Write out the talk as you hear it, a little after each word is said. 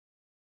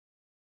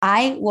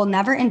I will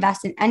never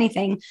invest in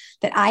anything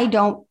that I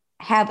don't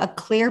have a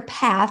clear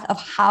path of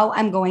how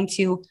I'm going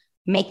to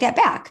make that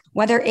back,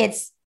 whether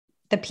it's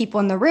the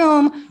people in the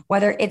room,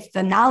 whether it's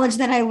the knowledge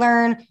that I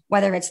learn,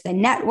 whether it's the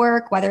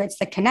network, whether it's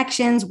the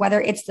connections, whether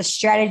it's the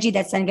strategy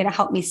that's then going to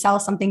help me sell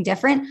something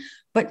different.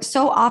 But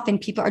so often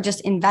people are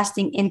just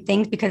investing in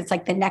things because it's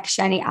like the next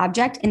shiny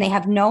object and they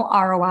have no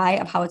ROI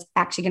of how it's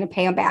actually going to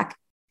pay them back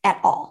at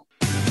all.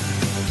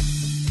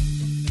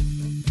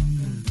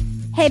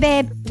 Hey,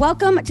 babe,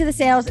 welcome to the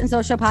Sales and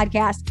Social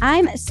Podcast.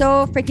 I'm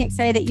so freaking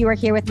excited that you are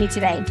here with me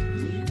today.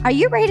 Are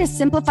you ready to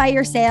simplify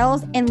your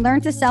sales and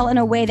learn to sell in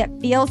a way that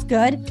feels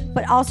good,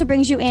 but also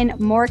brings you in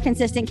more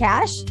consistent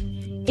cash?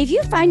 If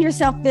you find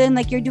yourself feeling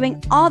like you're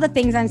doing all the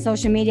things on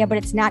social media, but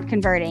it's not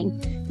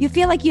converting, you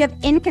feel like you have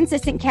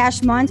inconsistent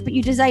cash months, but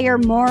you desire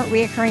more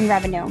recurring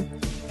revenue,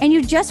 and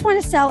you just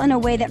want to sell in a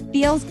way that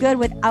feels good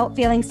without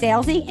feeling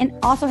salesy and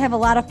also have a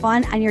lot of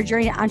fun on your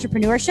journey to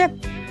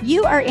entrepreneurship,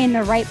 you are in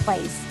the right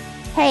place.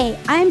 Hey,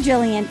 I'm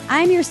Jillian.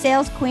 I'm your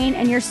sales queen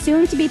and your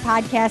soon-to-be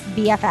podcast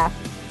BFF.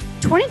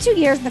 22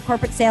 years in the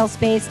corporate sales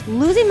space,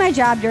 losing my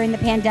job during the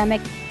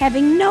pandemic,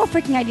 having no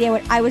freaking idea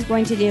what I was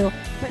going to do,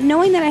 but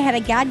knowing that I had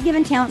a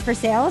God-given talent for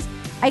sales,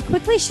 I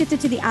quickly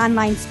shifted to the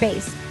online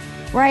space,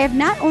 where I have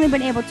not only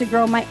been able to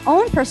grow my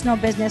own personal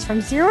business from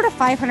 0 to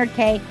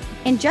 500K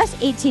in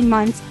just 18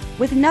 months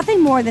with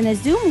nothing more than a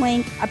Zoom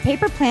link, a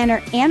paper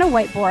planner, and a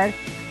whiteboard.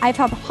 I've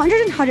helped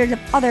hundreds and hundreds of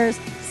others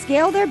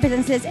scale their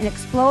businesses and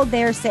explode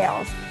their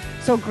sales.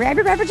 So grab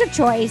your beverage of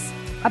choice,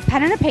 a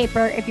pen and a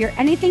paper if you're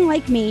anything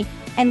like me,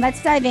 and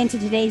let's dive into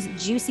today's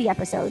juicy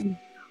episode.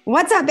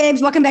 What's up, babes?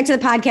 Welcome back to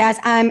the podcast.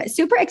 I'm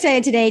super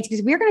excited today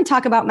because we're going to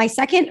talk about my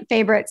second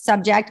favorite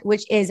subject,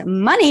 which is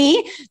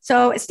money.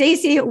 So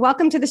Staci,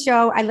 welcome to the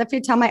show. I'd love for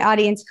you to tell my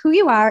audience who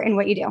you are and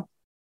what you do.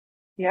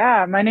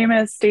 Yeah, my name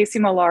is Staci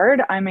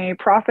Millard. I'm a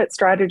profit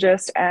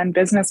strategist and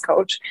business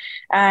coach.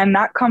 And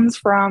that comes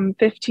from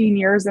 15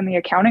 years in the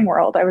accounting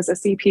world. I was a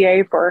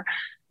CPA for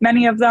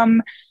many of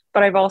them,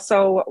 but I've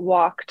also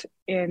walked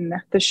in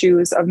the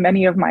shoes of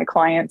many of my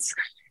clients,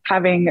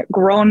 having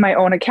grown my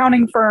own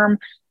accounting firm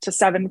to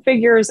 7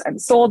 figures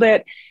and sold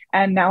it.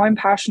 And now I'm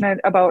passionate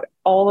about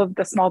all of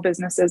the small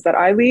businesses that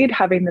I lead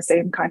having the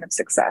same kind of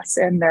success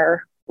in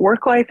their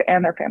work life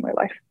and their family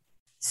life.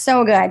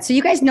 So good. So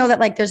you guys know that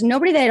like there's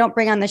nobody that I don't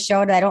bring on the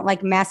show that I don't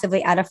like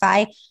massively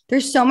edify.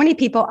 There's so many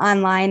people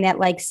online that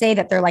like say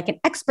that they're like an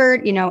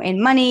expert, you know,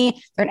 in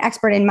money, they're an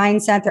expert in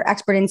mindset, they're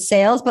expert in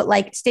sales, but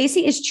like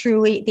Staci is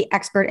truly the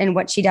expert in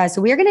what she does.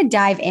 So we are going to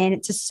dive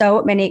into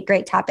so many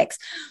great topics.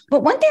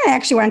 But one thing I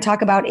actually want to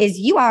talk about is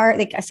you are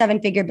like a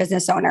 7-figure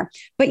business owner,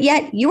 but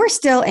yet you are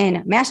still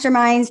in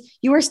masterminds,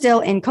 you are still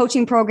in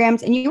coaching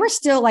programs, and you are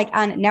still like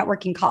on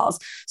networking calls.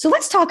 So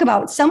let's talk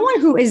about someone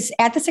who is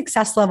at the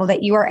success level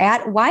that you are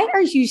at. Why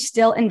are you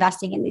still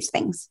investing in these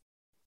things?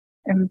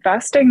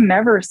 Investing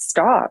never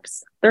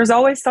stops. There's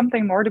always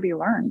something more to be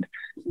learned.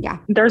 Yeah.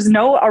 There's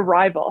no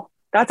arrival.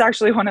 That's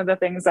actually one of the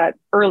things that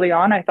early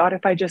on, I thought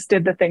if I just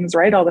did the things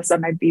right, all of a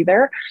sudden I'd be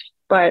there,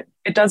 but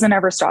it doesn't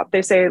ever stop.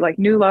 They say like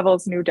new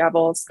levels, new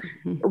devils,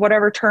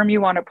 whatever term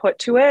you want to put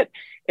to it.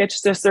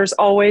 It's just, there's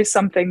always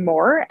something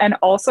more. And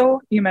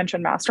also you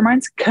mentioned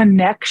masterminds,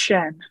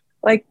 connection.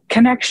 Like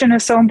connection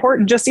is so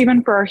important, just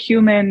even for our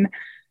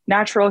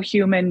natural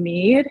human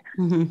need.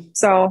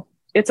 So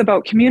it's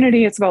about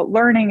community, it's about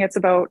learning, it's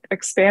about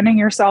expanding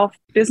yourself.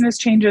 Business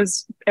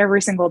changes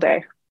every single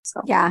day.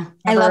 So yeah,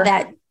 I love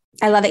that.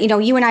 I love it. You know,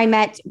 you and I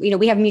met, you know,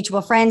 we have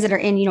mutual friends that are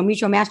in, you know,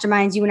 mutual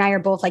masterminds. You and I are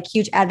both like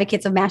huge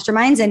advocates of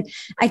masterminds. And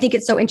I think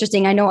it's so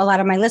interesting. I know a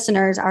lot of my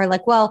listeners are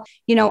like, well,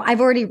 you know,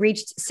 I've already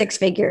reached 6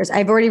 figures.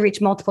 I've already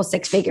reached multiple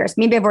 6 figures.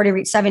 Maybe I've already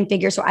reached 7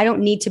 figures. So I don't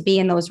need to be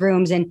in those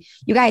rooms. And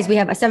you guys, we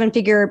have a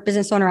 7-figure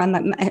business owner on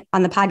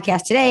the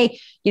podcast today.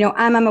 You know,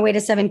 I'm on my way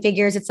to 7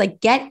 figures. It's like,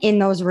 get in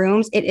those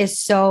rooms. It is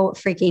so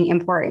freaking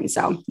important.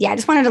 So yeah, I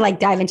just wanted to like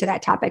dive into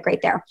that topic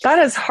right there. That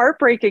is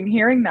heartbreaking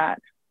hearing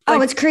that. Like,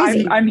 oh, it's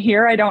crazy. I'm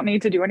here. I don't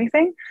need to do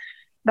anything.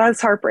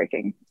 That's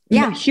heartbreaking.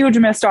 Yeah. Huge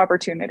missed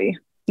opportunity.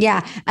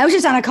 Yeah. I was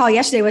just on a call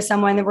yesterday with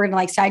someone that we're going to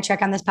like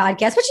sidetrack on this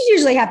podcast, which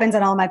usually happens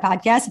on all my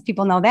podcasts, if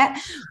people know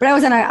that. But I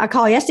was on a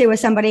call yesterday with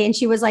somebody and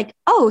she was like,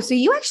 oh, so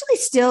you actually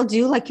still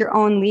do like your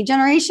own lead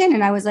generation?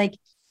 And I was like,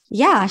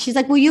 yeah. She's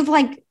like, well, you've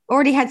like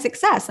already had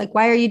success. Like,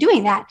 why are you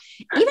doing that?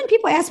 Even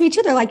people ask me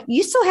too. They're like,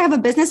 you still have a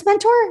business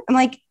mentor? I'm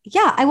like,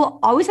 yeah, I will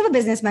always have a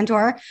business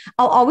mentor.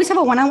 I'll always have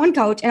a one-on-one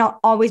coach and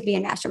I'll always be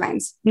in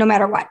masterminds no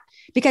matter what.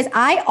 Because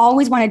I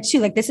always wanted to,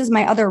 like, this is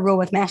my other rule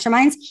with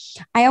masterminds.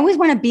 I always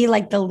want to be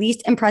like the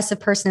least impressive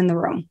person in the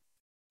room.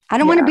 I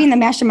don't want to be in the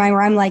mastermind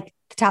where I'm like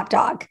the top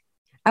dog.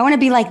 I want to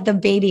be like the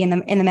baby in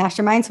the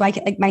mastermind. So I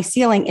can, like, my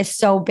ceiling is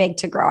so big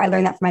to grow. I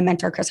learned that from my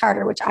mentor, Chris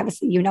Harder, which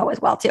obviously you know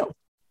as well too.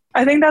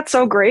 I think that's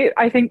so great.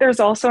 I think there's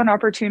also an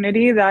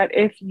opportunity that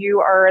if you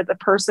are the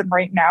person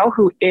right now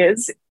who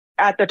is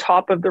at the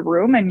top of the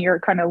room and you're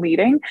kind of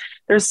leading,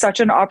 there's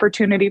such an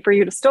opportunity for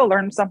you to still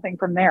learn something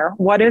from there.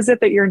 What is it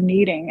that you're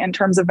needing in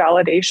terms of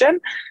validation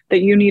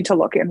that you need to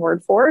look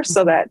inward for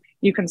so that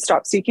you can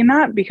stop seeking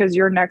that, because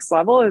your next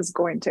level is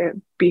going to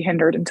be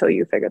hindered until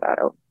you figure that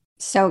out.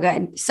 So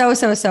good.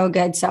 So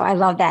good. So I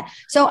love that.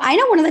 So I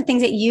know one of the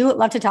things that you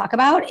love to talk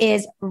about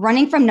is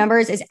running from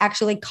numbers is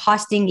actually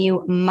costing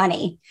you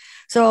money.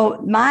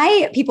 So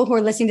my people who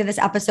are listening to this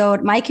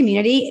episode, my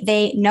community,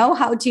 they know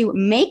how to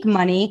make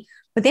money,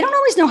 but they don't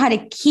always know how to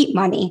keep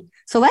money.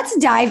 So let's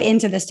dive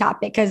into this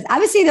topic, because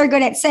obviously they're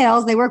good at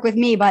sales. They work with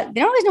me, but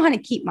they don't always know how to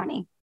keep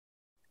money.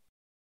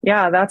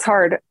 Yeah, that's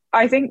hard.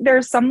 I think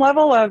there's some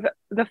level of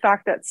the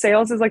fact that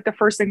sales is like the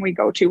first thing we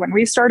go to when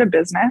we start a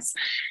business.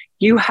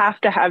 You have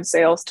to have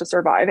sales to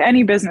survive.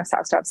 Any business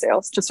has to have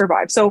sales to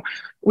survive. So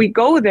we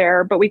go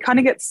there, but we kind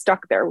of get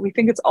stuck there. We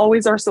think it's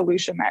always our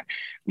solution that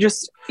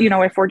just,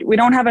 if we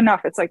don't have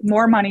enough, it's like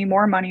more money,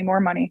 more money,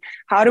 more money.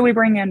 How do we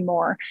bring in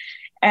more?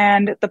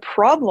 And the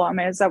problem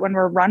is that when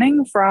we're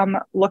running from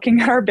looking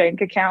at our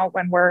bank account,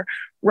 when we're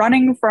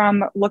running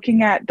from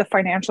looking at the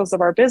financials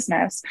of our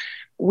business,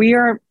 we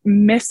are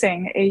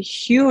missing a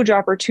huge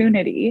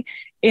opportunity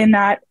in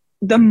that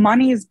the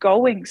money's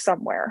going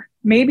somewhere.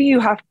 Maybe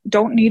you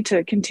don't need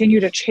to continue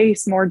to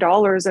chase more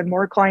dollars and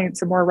more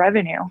clients and more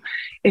revenue.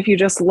 If you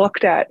just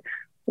looked at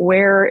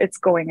where it's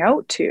going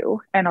out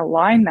to and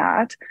align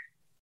that,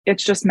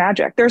 it's just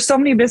magic. There's so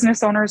many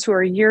business owners who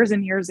are years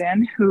and years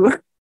in who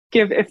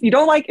if you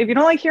don't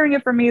like hearing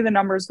it from me, the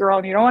numbers girl,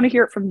 and you don't want to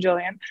hear it from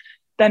Jillian,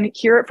 then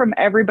hear it from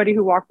everybody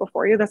who walked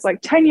before you. That's like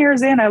 10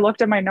 years in, I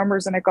looked at my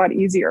numbers and it got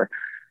easier.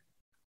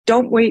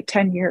 Don't wait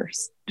 10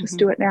 years. Just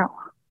do it now.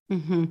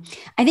 Mm-hmm.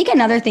 I think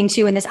another thing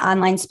too in this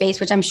online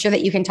space, which I'm sure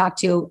that you can talk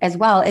to as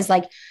well, is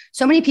like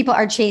so many people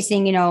are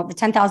chasing, the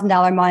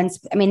 $10,000 months.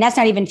 I mean, that's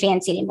not even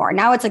fancy anymore.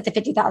 Now it's like the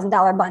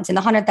 $50,000 months and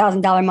the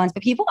 $100,000 months,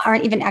 but people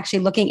aren't even actually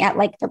looking at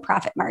like their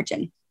profit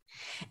margin.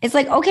 It's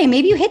like, okay,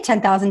 maybe you hit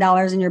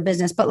 $10,000 in your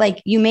business, but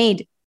like you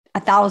made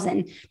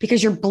 1,000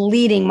 because you're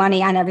bleeding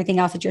money on everything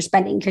else that you're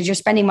spending, because you're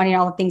spending money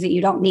on all the things that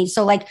you don't need.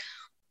 So like,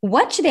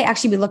 what should they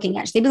actually be looking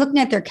at? Should they be looking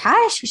at their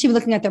cash? Or should they be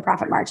looking at their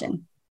profit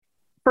margin?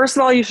 First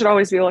of all, you should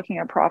always be looking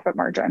at profit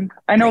margin.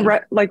 I know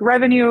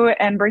revenue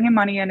and bringing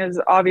money in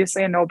is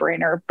obviously a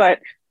no-brainer, but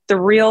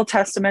the real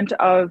testament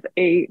of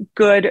a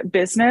good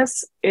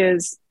business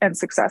and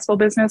successful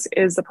business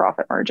is the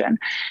profit margin.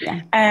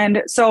 Yeah.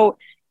 And so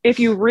if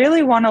you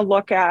really want to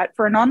look at,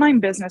 for an online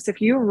business, if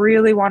you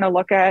really want to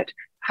look at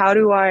how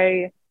do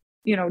I,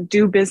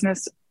 do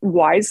business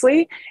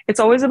wisely, it's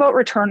always about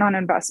return on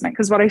investment.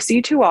 Because what I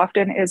see too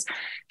often is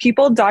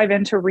people dive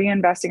into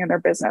reinvesting in their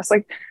business.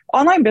 Like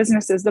online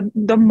businesses,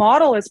 the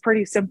model is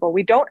pretty simple.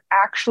 We don't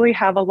actually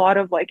have a lot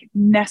of like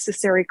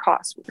necessary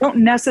costs. We don't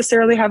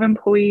necessarily have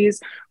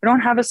employees. We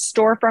don't have a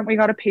storefront we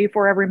got to pay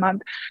for every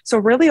month. So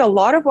really a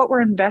lot of what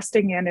we're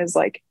investing in is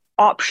like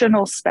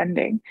optional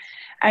spending.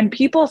 And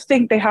people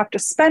think they have to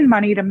spend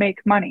money to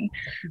make money.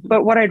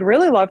 But what I'd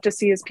really love to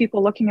see is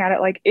people looking at it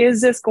like, is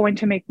this going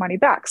to make money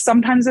back?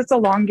 Sometimes it's a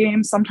long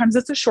game, sometimes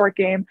it's a short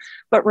game,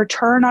 but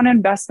return on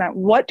investment.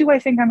 What do I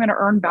think I'm going to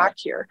earn back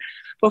here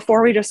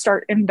before we just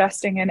start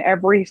investing in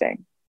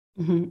everything?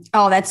 Mm-hmm.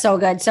 Oh, that's so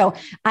good. So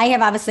I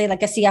have obviously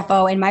like a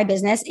CFO in my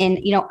business, and,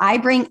 I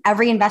bring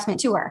every investment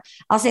to her.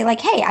 I'll say like,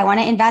 hey, I want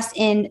to invest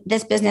in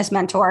this business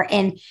mentor.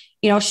 And,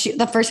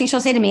 the first thing she'll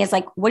say to me is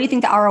like, what do you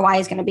think the ROI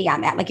is going to be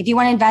on that? Like, if you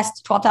want to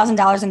invest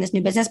 $12,000 in this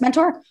new business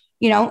mentor,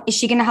 is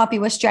she going to help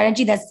you with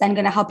strategy? That's then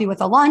going to help you with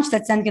a launch.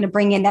 That's then going to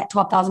bring in that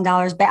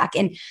 $12,000 back.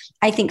 And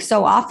I think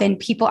so often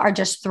people are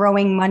just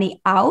throwing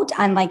money out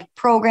on like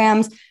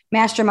programs,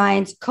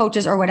 masterminds,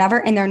 coaches, or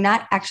whatever. And they're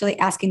not actually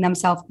asking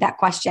themselves that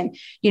question.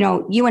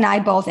 You and I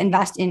both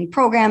invest in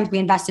programs, we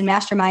invest in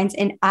masterminds,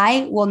 and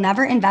I will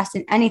never invest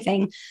in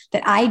anything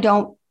that I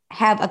don't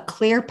have a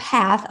clear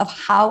path of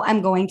how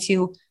I'm going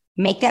to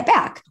make that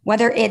back,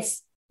 whether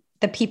it's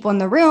the people in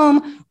the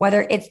room,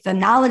 whether it's the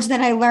knowledge that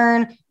I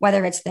learn,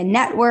 whether it's the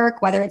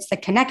network, whether it's the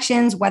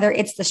connections, whether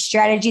it's the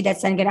strategy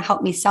that's then going to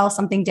help me sell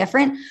something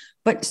different.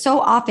 But so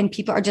often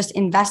people are just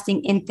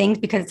investing in things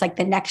because it's like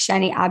the next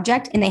shiny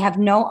object, and they have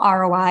no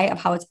ROI of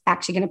how it's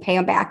actually going to pay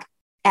them back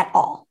at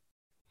all.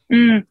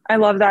 I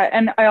love that.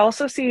 And I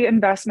also see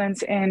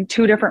investments in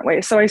two different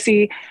ways. So I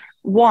see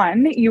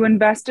one, you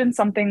invest in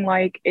something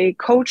like a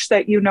coach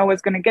that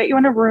is going to get you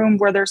in a room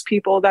where there's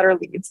people that are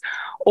leads,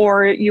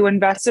 or you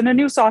invest in a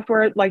new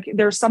software, like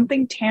there's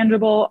something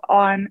tangible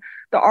on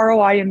the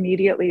ROI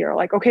immediately. You're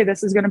like, okay,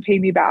 this is going to pay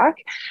me back.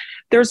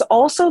 There's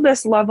also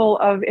this level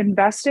of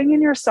investing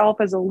in yourself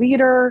as a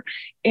leader,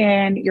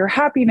 in your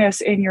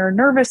happiness, in your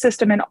nervous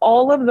system, and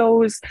all of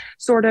those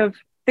sort of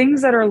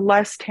things that are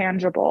less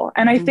tangible.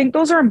 And I think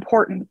those are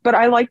important, but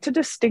I like to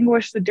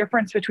distinguish the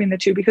difference between the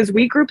two, because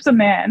we group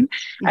them in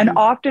and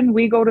often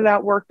we go to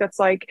that work that's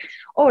like,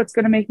 oh, it's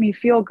going to make me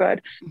feel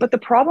good. But the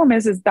problem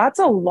is that's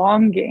a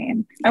long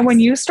game. And when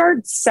you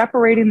start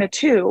separating the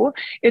two,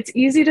 it's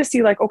easy to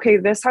see like, okay,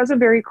 this has a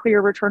very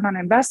clear return on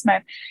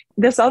investment.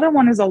 This other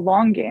one is a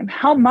long game.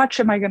 How much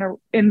am I going to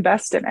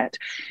invest in it?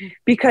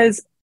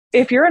 Because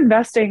if you're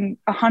investing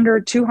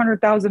 $100,000,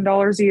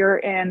 $200,000 a year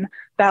in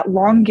that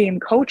long game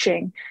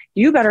coaching,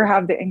 you better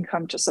have the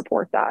income to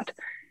support that.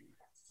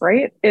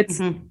 right? It's,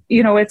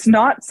 it's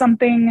not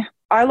something.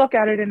 I look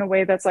at it in a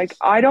way that's like,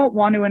 I don't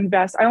want to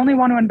invest. I only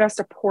want to invest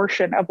a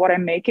portion of what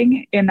I'm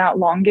making in that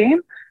long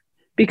game,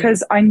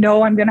 because I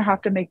know I'm going to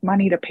have to make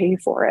money to pay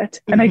for it.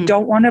 And I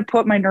don't want to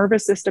put my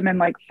nervous system in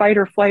like fight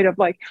or flight of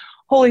like,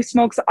 holy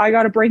smokes, I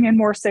got to bring in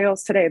more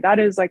sales today. That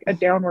is like a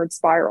downward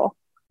spiral.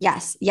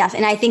 Yes. Yes.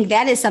 And I think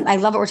that is something, I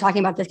love what we're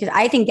talking about this, because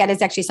I think that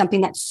is actually something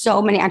that so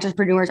many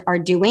entrepreneurs are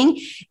doing,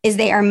 is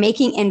they are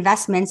making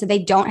investments that they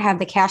don't have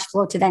the cash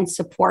flow to then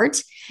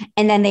support.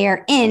 And then they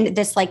are in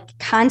this like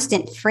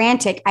constant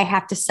frantic, I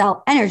have to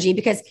sell energy,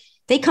 because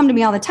they come to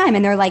me all the time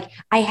and they're like,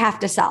 I have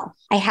to sell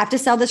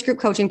this group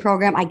coaching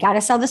program. I got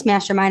to sell this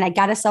mastermind. I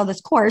got to sell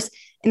this course.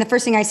 And the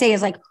first thing I say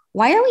is like,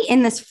 why are we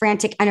in this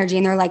frantic energy?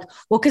 And they're like,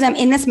 well, because I'm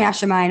in this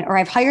mastermind, or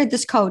I've hired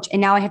this coach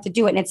and now I have to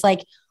do it. And it's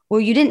like, well,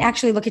 you didn't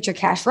actually look at your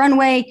cash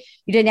runway.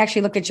 You didn't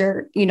actually look at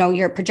your,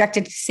 your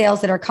projected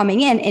sales that are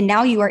coming in. And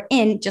now you are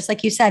in, just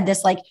like you said,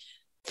 this like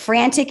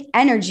frantic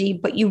energy,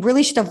 but you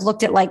really should have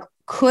looked at like,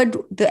 could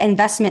the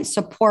investment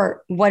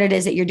support what it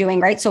is that you're doing,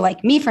 right? So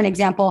like me, for an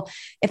example,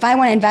 if I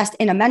want to invest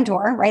in a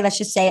mentor, right? Let's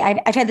just say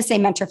I've had the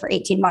same mentor for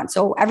 18 months.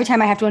 So every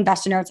time I have to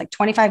invest in her, it's like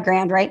 25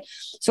 grand, right?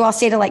 So I'll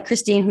say to like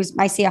Christine, who's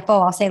my CFO,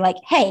 I'll say like,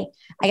 hey,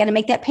 I got to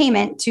make that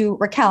payment to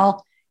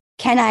Raquel.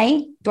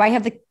 Do I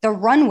have the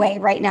runway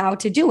right now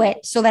to do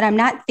it, so that I'm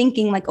not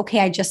thinking like, okay,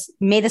 I just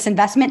made this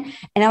investment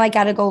and now I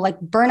got to go like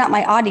burn out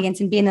my audience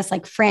and be in this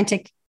like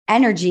frantic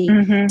energy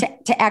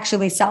to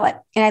actually sell it.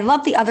 And I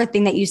love the other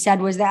thing that you said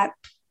was that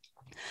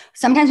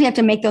sometimes we have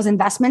to make those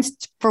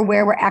investments for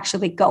where we're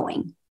actually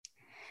going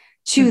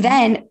to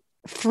then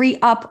free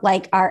up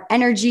like our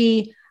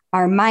energy,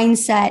 our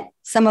mindset,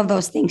 some of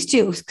those things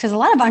too. Because a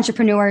lot of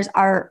entrepreneurs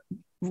are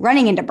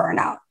running into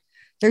burnout.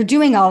 They're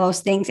doing all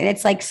those things. And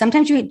it's like,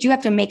 sometimes you do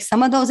have to make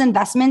some of those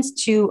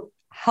investments to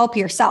help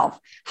yourself,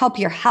 help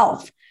your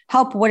health,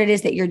 help what it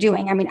is that you're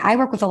doing. I mean, I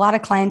work with a lot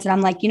of clients and I'm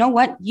like, you know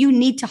what? You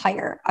need to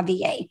hire a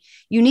VA.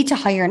 You need to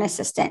hire an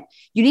assistant.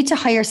 You need to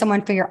hire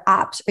someone for your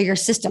ops or your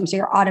systems or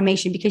your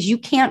automation, because you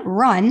can't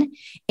run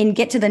and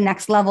get to the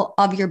next level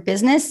of your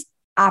business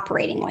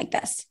operating like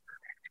this.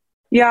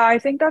 Yeah, I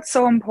think that's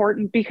so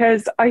important,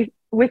 because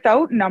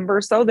without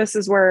numbers, though, this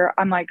is where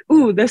I'm like,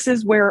 ooh, this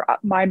is where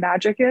my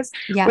magic is.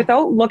 Yeah.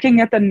 Without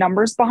looking at the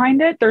numbers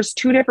behind it, there's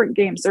two different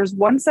games. There's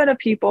one set of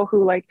people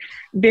who like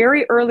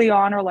very early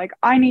on are like,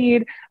 I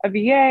need a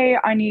VA,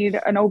 I need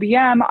an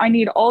OBM, I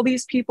need all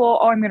these people.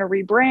 Oh, I'm going to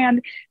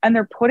rebrand. And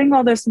they're putting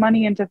all this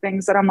money into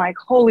things that I'm like,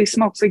 holy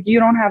smokes, like you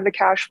don't have the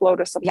cash flow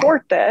to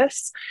support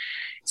this.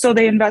 So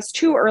they invest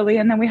too early.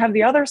 And then we have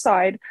the other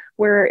side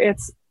where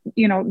it's,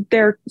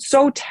 they're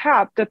so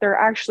tapped that they're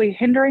actually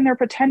hindering their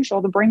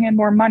potential to bring in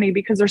more money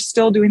because they're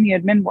still doing the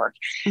admin work.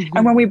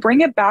 And when we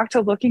bring it back to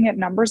looking at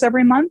numbers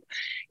every month,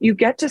 you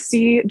get to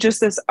see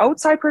just this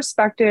outside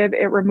perspective.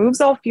 It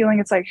removes all feeling.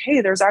 It's like, hey,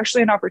 there's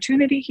actually an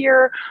opportunity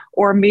here,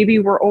 or maybe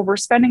we're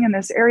overspending in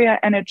this area.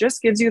 And it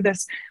just gives you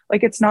this,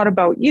 like, it's not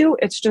about you.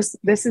 It's just,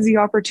 this is the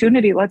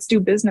opportunity. Let's do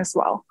business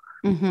well.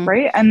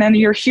 Right. And then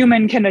your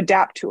human can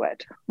adapt to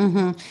it.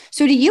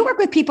 So do you work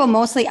with people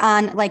mostly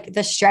on like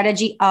the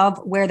strategy of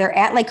where they're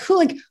at? Like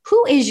who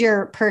is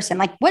your person?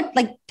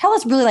 Tell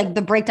us really like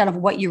the breakdown of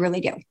what you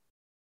really do.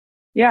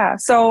 Yeah.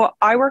 So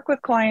I work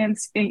with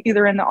clients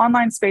either in the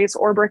online space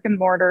or brick and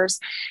mortars,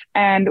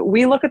 and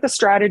we look at the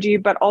strategy,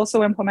 but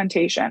also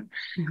implementation.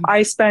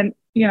 I spent,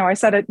 I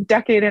said a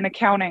decade in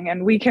accounting,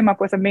 and we came up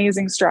with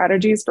amazing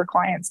strategies for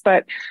clients.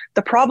 But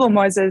the problem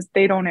is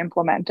they don't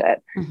implement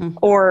it,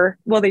 or,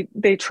 well,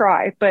 they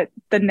try, but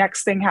the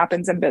next thing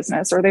happens in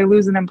business, or they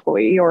lose an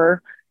employee,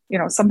 or,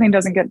 something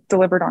doesn't get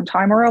delivered on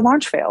time, or a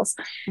launch fails.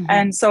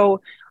 And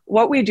so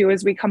what we do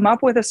is we come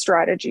up with a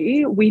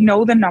strategy. We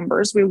know the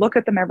numbers, we look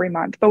at them every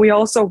month, but we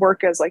also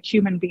work as like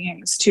human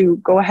beings to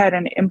go ahead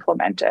and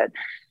implement it.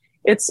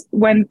 It's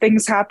when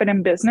things happen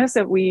in business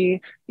that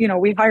we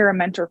hire a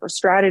mentor for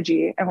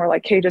strategy, and we're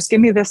like, hey, just give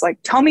me this, like,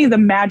 tell me the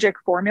magic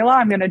formula.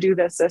 I'm going to do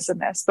this, this,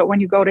 and this. But when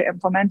you go to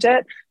implement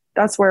it,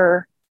 that's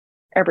where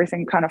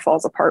everything kind of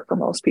falls apart for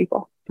most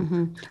people.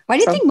 Why do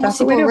you think most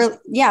people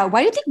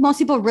why do you think most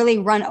people really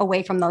run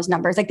away from those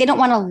numbers? Like, they don't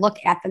want to look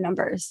at the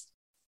numbers.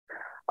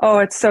 Oh,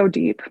 it's so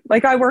deep.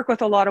 Like, I work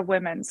with a lot of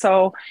women.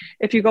 So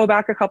if you go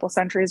back a couple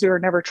centuries, we were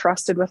never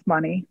trusted with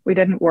money. We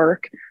didn't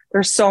work.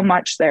 There's so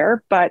much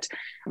there, but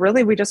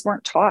really we just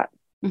weren't taught.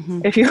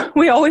 You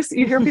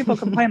hear people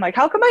complain, like,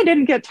 how come I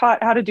didn't get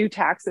taught how to do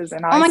taxes?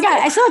 And oh my God,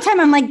 I still have time.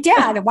 I'm like,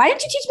 Dad, why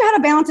didn't you teach me how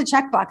to balance a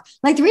checkbook?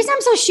 Like, the reason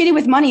I'm so shitty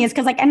with money is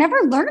because like I never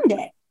learned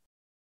it.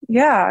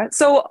 Yeah.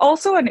 So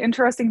also an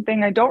interesting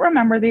thing, I don't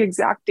remember the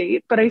exact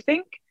date, but I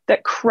think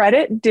that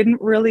credit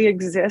didn't really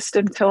exist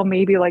until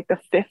maybe like the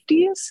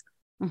 50s.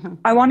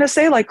 I want to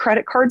say like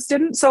credit cards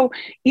didn't. So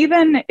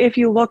even if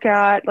you look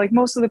at like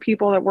most of the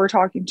people that we're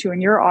talking to in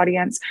your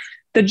audience,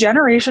 the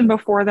generation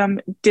before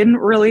them didn't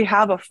really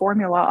have a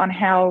formula on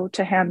how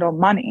to handle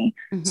money.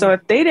 So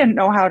if they didn't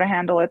know how to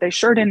handle it, they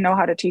sure didn't know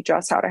how to teach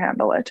us how to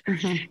handle it.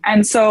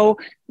 And so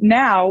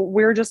now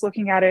we're just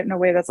looking at it in a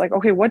way that's like,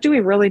 okay, what do we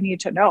really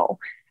need to know?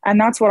 And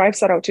that's what I've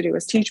set out to do,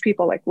 is teach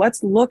people, like,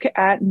 let's look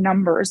at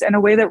numbers in a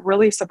way that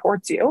really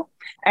supports you.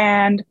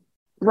 And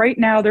right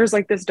now there's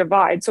like this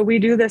divide. So we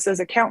do this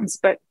as accountants,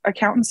 but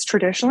accountants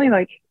traditionally,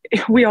 like,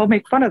 we all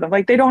make fun of them.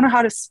 Like, they don't know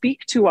how to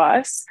speak to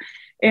us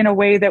in a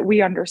way that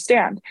we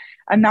understand.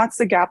 And that's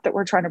the gap that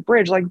we're trying to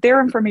bridge. Like,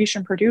 they're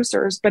information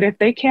producers, but if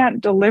they can't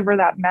deliver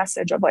that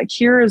message of like,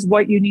 here is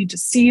what you need to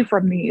see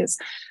from these,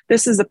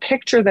 this is a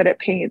picture that it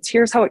paints,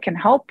 here's how it can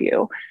help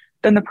you,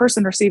 then the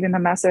person receiving the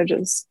message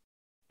is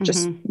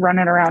just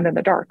running around in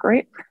the dark,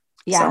 right?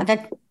 Yeah,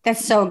 so.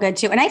 That's so good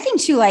too. And I think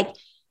too, like,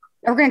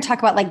 we're going to talk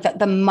about like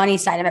the money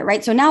side of it,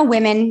 right? So now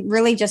women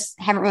really just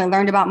haven't really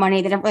learned about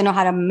money. They don't really know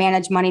how to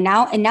manage money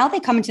now. And now they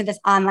come into this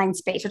online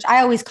space, which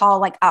I always call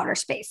like outer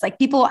space. Like,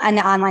 people in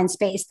the online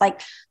space, like,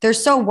 they're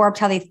so warped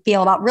how they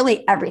feel about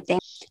really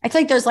everything. I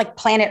feel like there's like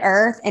planet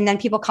Earth, and then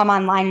people come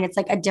online and it's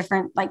like a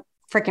different, like,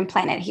 freaking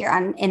planet here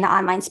in the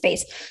online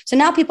space. So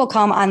now people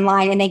come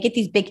online and they get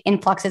these big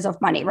influxes of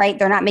money, right?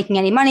 They're not making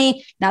any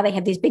money. Now they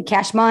have these big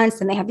cash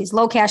months and they have these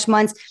low cash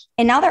months.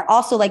 And now they're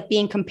also like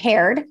being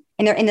compared,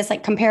 and they're in this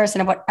like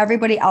comparison of what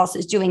everybody else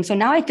is doing. So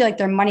now I feel like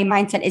their money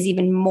mindset is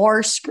even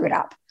more screwed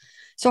up.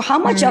 So how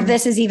much of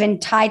this is even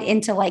tied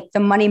into like the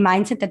money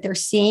mindset that they're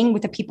seeing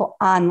with the people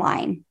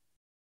online?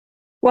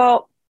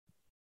 Well,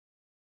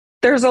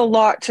 there's a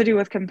lot to do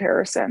with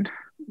comparison.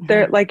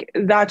 There, like,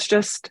 that's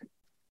just,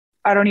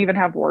 I don't even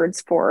have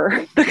words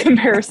for the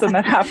comparison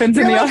that happens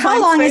in the online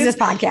How long space. is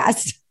this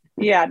podcast?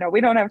 Yeah, no,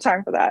 we don't have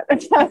time for that.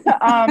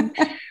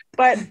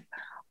 But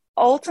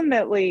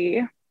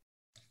ultimately,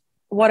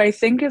 what I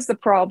think is the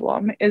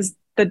problem is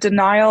the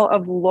denial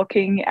of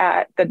looking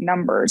at the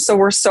numbers. So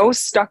we're so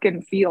stuck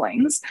in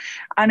feelings.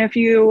 And if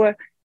you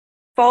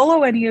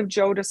follow any of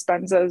Joe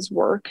Dispenza's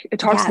work, it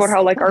talks about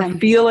how like our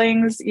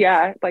feelings,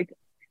 like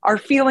our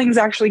feelings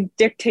actually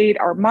dictate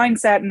our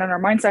mindset, and then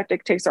our mindset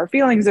dictates our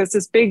feelings. It's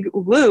this big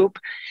loop.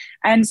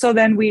 And so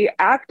then we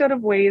act out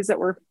of ways that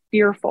we're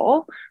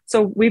fearful.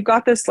 So we've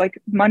got this like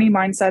money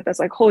mindset that's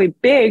like holy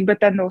big, but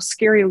then those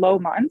scary low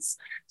months.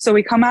 So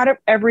we come out of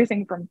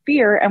everything from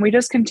fear, and we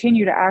just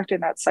continue to act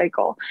in that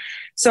cycle.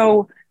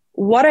 So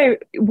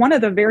one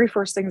of the very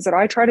first things that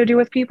I try to do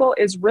with people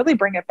is really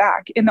bring it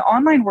back. In the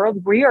online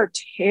world, we are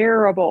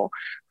terrible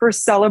for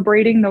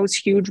celebrating those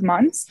huge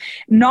months,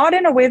 not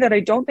in a way that I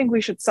don't think we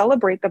should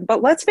celebrate them,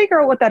 but let's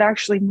figure out what that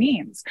actually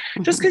means.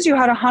 Just because you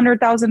had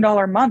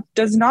 $100,000 month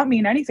does not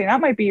mean anything. That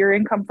might be your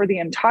income for the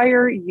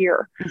entire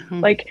year.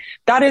 Like,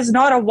 that is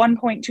not a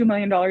 $1.2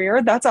 million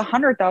year. That's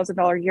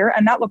 $100,000 year.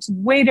 And that looks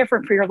way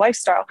different for your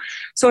lifestyle.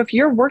 So if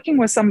you're working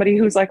with somebody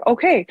who's like,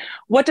 okay,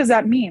 what does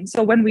that mean?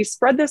 So when we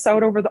spread this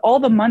out over all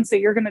the months that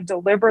you're going to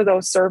deliver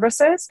those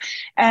services,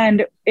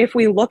 and if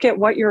we look at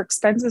what your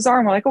expenses are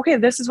and we're like, okay,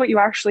 this is what you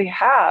actually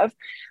have,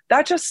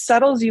 that just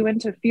settles you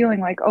into feeling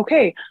like,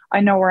 okay, I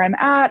know where I'm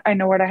at. I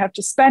know what I have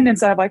to spend,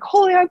 instead of like,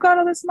 holy, I've got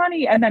all this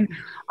money, and then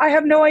I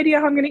have no idea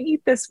how I'm going to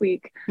eat this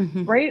week.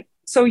 Right?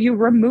 So you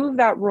remove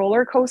that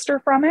roller coaster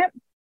from it.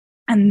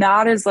 And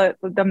that is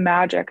the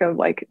magic of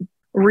like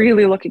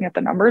really looking at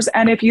the numbers.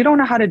 And if you don't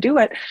know how to do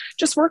it,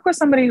 just work with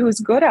somebody who's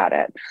good at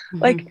it.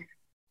 Like,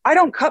 I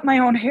don't cut my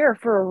own hair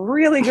for a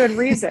really good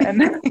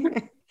reason.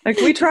 Like,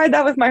 we tried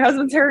that with my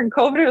husband's hair in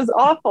COVID. It was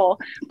awful.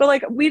 But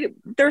like,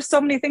 there's so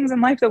many things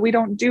in life that we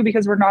don't do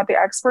because we're not the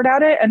expert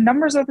at it. And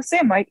numbers are the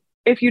same. Like,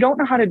 if you don't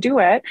know how to do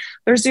it,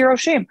 there's zero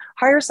shame.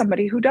 Hire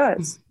somebody who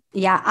does.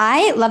 Yeah,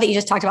 I love that you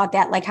just talked about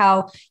that. Like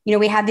how,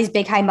 we have these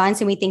big high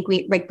months and we think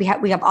we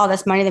have all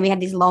this money, then we have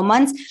these low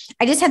months.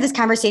 I just had this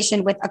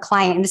conversation with a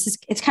client, and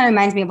it kind of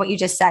reminds me of what you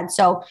just said.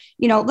 So,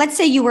 let's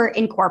say you were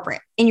in corporate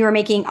and you were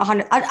making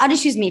 100. I'll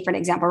just use me for an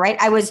example, right?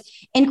 I was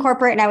in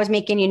corporate and I was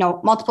making,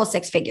 multiple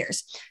six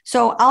figures.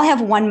 So I'll have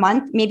 1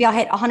 month, maybe I'll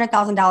hit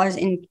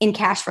 $100,000 in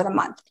cash for the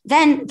month.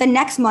 Then the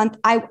next month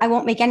I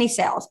won't make any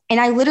sales. And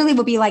I literally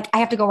will be like, I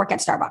have to go work at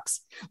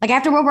Starbucks. Like, I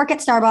have to go work at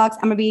Starbucks.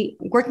 I'm going to be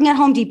working at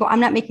Home Depot. I'm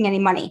not making any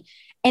money.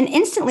 And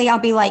instantly I'll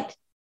be like,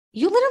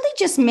 you literally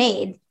just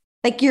made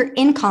like your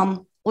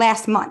income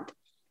last month,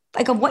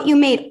 like of what you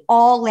made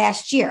all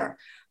last year.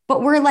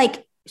 But we're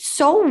like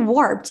so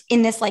warped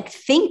in this like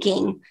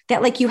thinking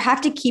that like you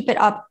have to keep it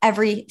up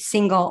every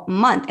single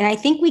month. And I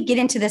think we get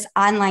into this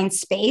online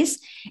space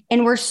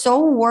and we're so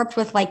warped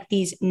with like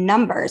these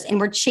numbers and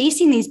we're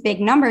chasing these big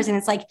numbers. And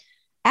it's like,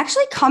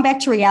 actually come back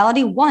to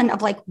reality one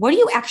of like, what do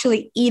you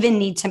actually even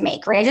need to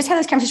make, right? I just had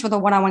this conversation with a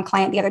one-on-one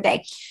client the other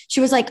day.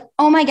 She was like,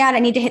 oh my God, I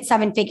need to hit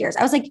 7 figures.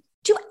 I was like,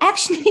 do you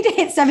actually need to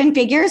hit 7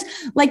 figures?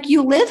 Like,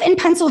 you live in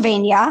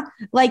Pennsylvania,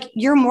 like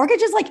your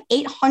mortgage is like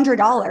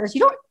 $800. You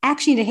don't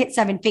actually need to hit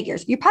 7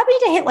 figures. You probably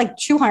need to hit like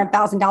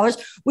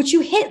 $200,000, which you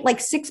hit like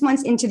 6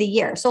 months into the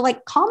year. So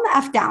like, calm the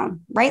F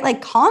down, right?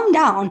 Like, calm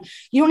down.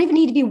 You don't even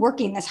need to be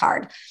working this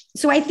hard.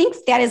 So I think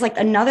that is like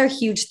another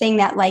huge thing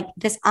that like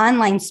this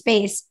online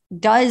space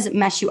does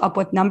mess you up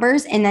with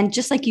numbers. And then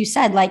just like you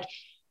said, like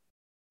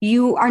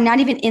you are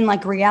not even in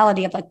like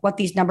reality of like what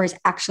these numbers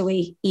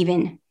actually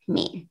even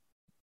mean.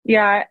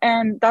 Yeah.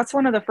 And that's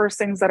one of the first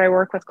things that I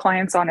work with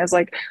clients on is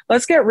like,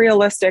 let's get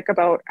realistic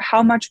about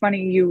how much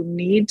money you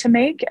need to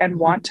make and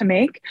want to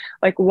make,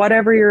 like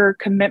whatever your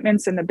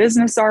commitments in the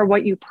business are,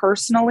 what you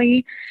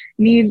personally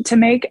need to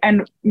make,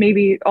 and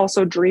maybe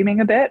also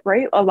dreaming a bit,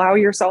 right? Allow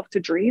yourself to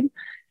dream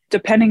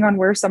depending on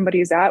where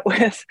somebody's at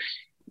with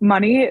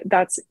money,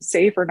 that's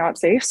safe or not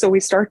safe. So we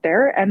start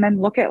there and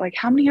then look at like,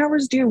 how many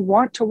hours do you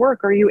want to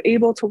work? Are you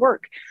able to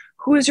work?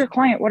 Who is your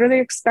client? What are they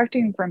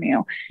expecting from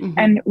you?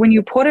 And when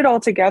you put it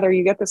all together,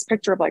 you get this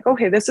picture of like,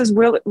 okay, this is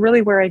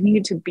really where I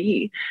need to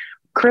be.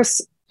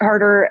 Chris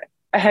Harder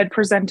had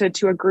presented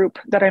to a group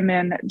that I'm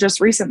in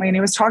just recently, and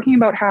he was talking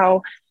about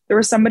how there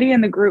was somebody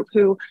in the group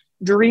who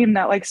dreamed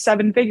that like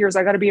 7 figures,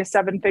 I got to be a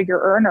 7-figure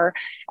earner.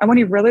 And when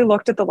he really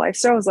looked at the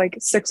lifestyle, it was like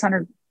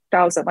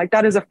 600,000. Like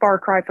that is a far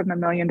cry from $1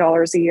 million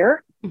a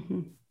year.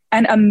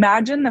 And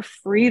imagine the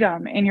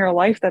freedom in your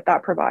life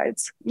that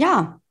provides.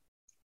 Yeah.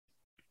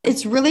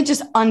 It's really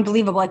just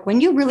unbelievable. Like when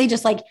you really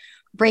just like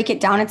break it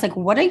down, it's like,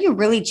 what are you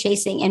really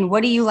chasing? And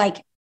what do you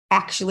like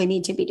actually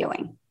need to be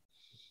doing?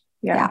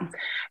 Yeah.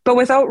 But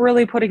without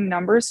really putting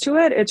numbers to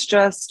it,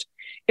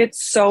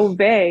 it's so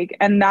vague.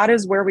 And that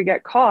is where we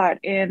get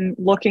caught in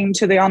looking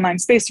to the online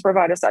space to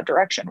provide us that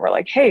direction. We're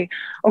like, hey,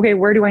 okay,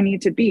 where do I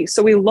need to be?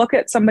 So we look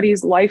at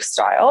somebody's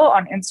lifestyle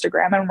on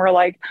Instagram and we're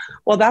like,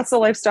 well, that's the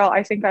lifestyle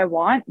I think I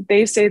want.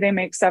 They say they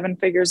make 7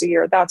 figures a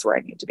year. That's where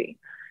I need to be.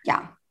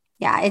 Yeah.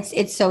 Yeah,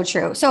 it's so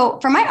true. So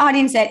for my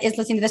audience that is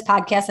listening to this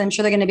podcast, I'm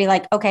sure they're going to be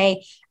like,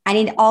 okay, I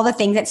need all the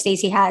things that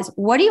Staci has.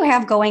 What do you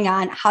have going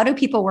on? How do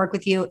people work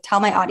with you? Tell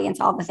my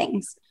audience all the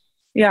things.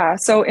 Yeah.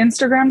 So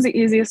Instagram's the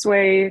easiest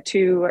way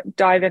to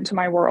dive into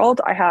my world.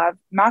 I have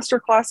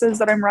master classes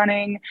that I'm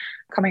running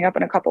coming up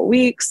in a couple of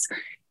weeks,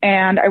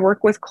 and I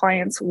work with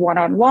clients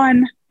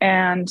one-on-one,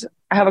 and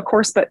I have a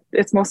course, but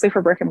it's mostly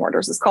for brick and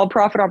mortars. It's called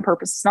Profit on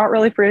Purpose. It's not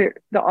really for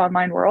the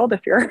online world.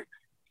 If you're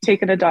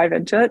taking a dive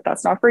into it,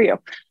 that's not for you.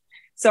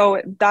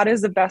 So that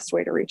is the best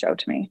way to reach out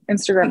to me.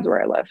 Instagram's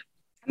where I live.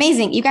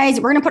 Amazing. You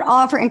guys, we're going to put all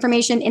of her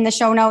information in the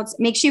show notes.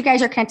 Make sure you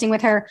guys are connecting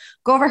with her.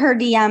 Go over her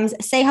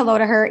DMs, say hello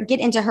to her, get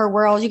into her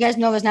world. You guys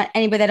know there's not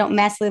anybody that don't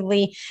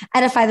massively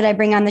edify that I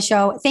bring on the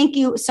show. Thank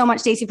you so much,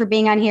 Staci, for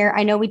being on here.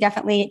 I know we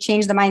definitely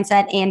changed the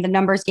mindset and the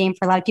numbers game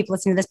for a lot of people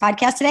listening to this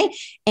podcast today,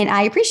 and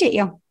I appreciate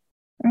you.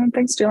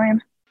 Thanks, Jillian.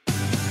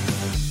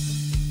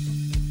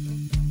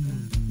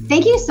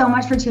 Thank you so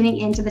much for tuning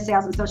into the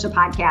Sales and Social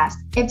podcast.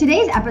 If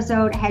today's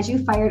episode has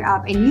you fired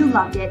up and you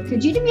loved it,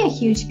 could you do me a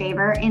huge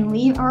favor and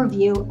leave a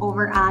review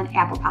over on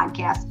Apple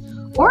Podcasts?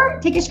 Or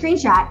take a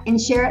screenshot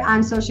and share it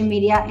on social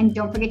media, and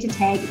don't forget to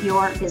tag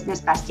your business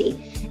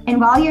bestie.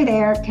 And while you're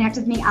there, connect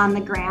with me on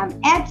the gram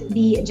at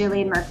the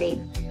Jillian Murphy.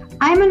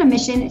 I'm on a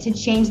mission to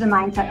change the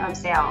mindset of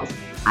sales.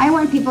 I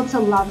want people to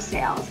love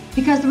sales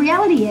because the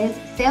reality is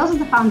sales is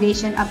the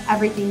foundation of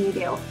everything you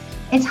do.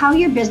 It's how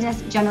your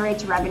business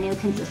generates revenue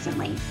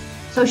consistently.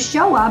 So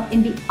show up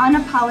and be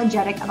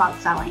unapologetic about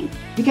selling,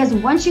 because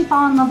once you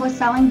fall in love with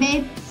selling,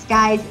 babe,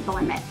 sky's the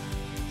limit.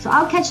 So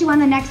I'll catch you on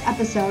the next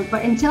episode.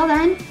 But until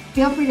then,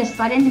 feel free to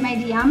slide into my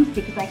DMs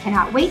because I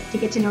cannot wait to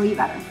get to know you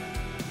better.